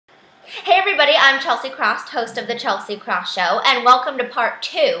everybody, I'm Chelsea Cross, host of The Chelsea Cross Show, and welcome to part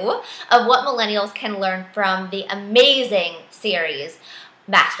 2 of what millennials can learn from the amazing series,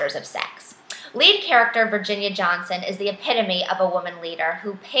 Masters of Sex. Lead character Virginia Johnson is the epitome of a woman leader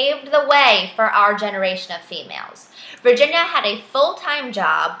who paved the way for our generation of females. Virginia had a full-time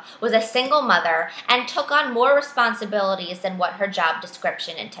job, was a single mother, and took on more responsibilities than what her job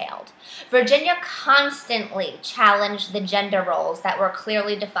description entailed. Virginia constantly challenged the gender roles that were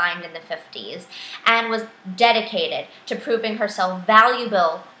clearly defined in the 50s and was dedicated to proving herself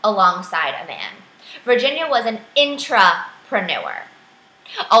valuable alongside a man. Virginia was an intrapreneur.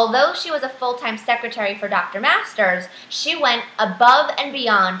 Although she was a full-time secretary for Dr. Masters, she went above and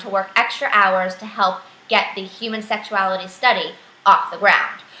beyond to work extra hours to help get the human sexuality study off the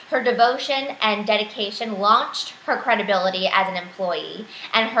ground. Her devotion and dedication launched her credibility as an employee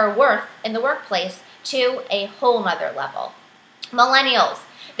and her worth in the workplace to a whole nother level. Millennials,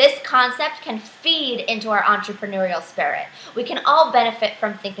 this concept can feed into our entrepreneurial spirit. We can all benefit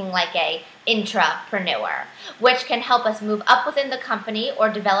from thinking like a intrapreneur, which can help us move up within the company or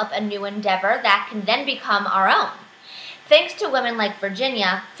develop a new endeavor that can then become our own. Thanks to women like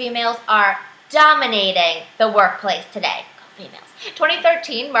Virginia, females are dominating the workplace today. Go females.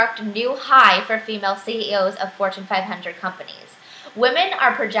 2013 marked a new high for female CEOs of Fortune 500 companies. Women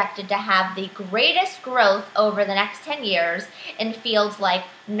are projected to have the greatest growth over the next 10 years in fields like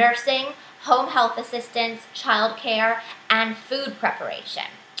nursing, home health assistance, childcare, and food preparation.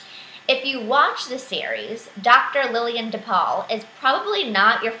 If you watch the series, Dr. Lillian DePaul is probably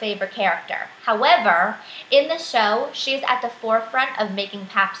not your favorite character. However, in the show, she is at the forefront of making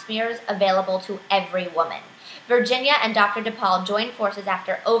pap smears available to every woman. Virginia and Dr. DePaul joined forces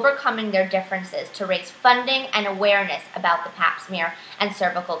after overcoming their differences to raise funding and awareness about the pap smear and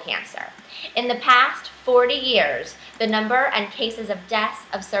cervical cancer. In the past 40 years, the number and cases of deaths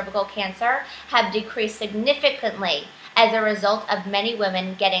of cervical cancer have decreased significantly as a result of many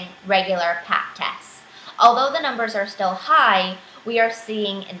women getting regular pap tests. Although the numbers are still high, we are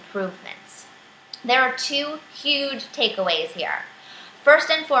seeing improvements. There are two huge takeaways here.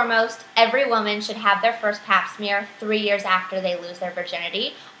 First and foremost, every woman should have their first pap smear 3 years after they lose their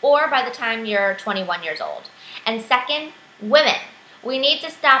virginity, or by the time you're 21 years old. And second, women. We need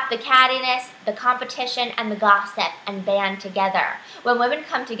to stop the cattiness, the competition, and the gossip and band together. When women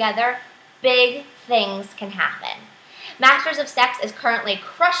come together, big things can happen. Masters of Sex is currently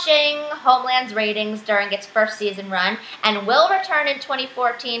crushing Homeland's ratings during its first season run and will return in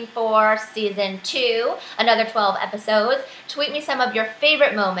 2014 for season 2, another 12 episodes. Tweet me some of your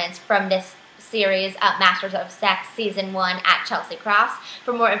favorite moments from this series, Masters of Sex season 1 at Chelsea Cross.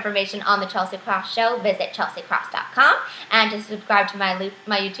 For more information on the Chelsea Cross Show, visit chelseacross.com, and to subscribe to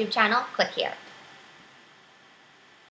my YouTube channel, click here.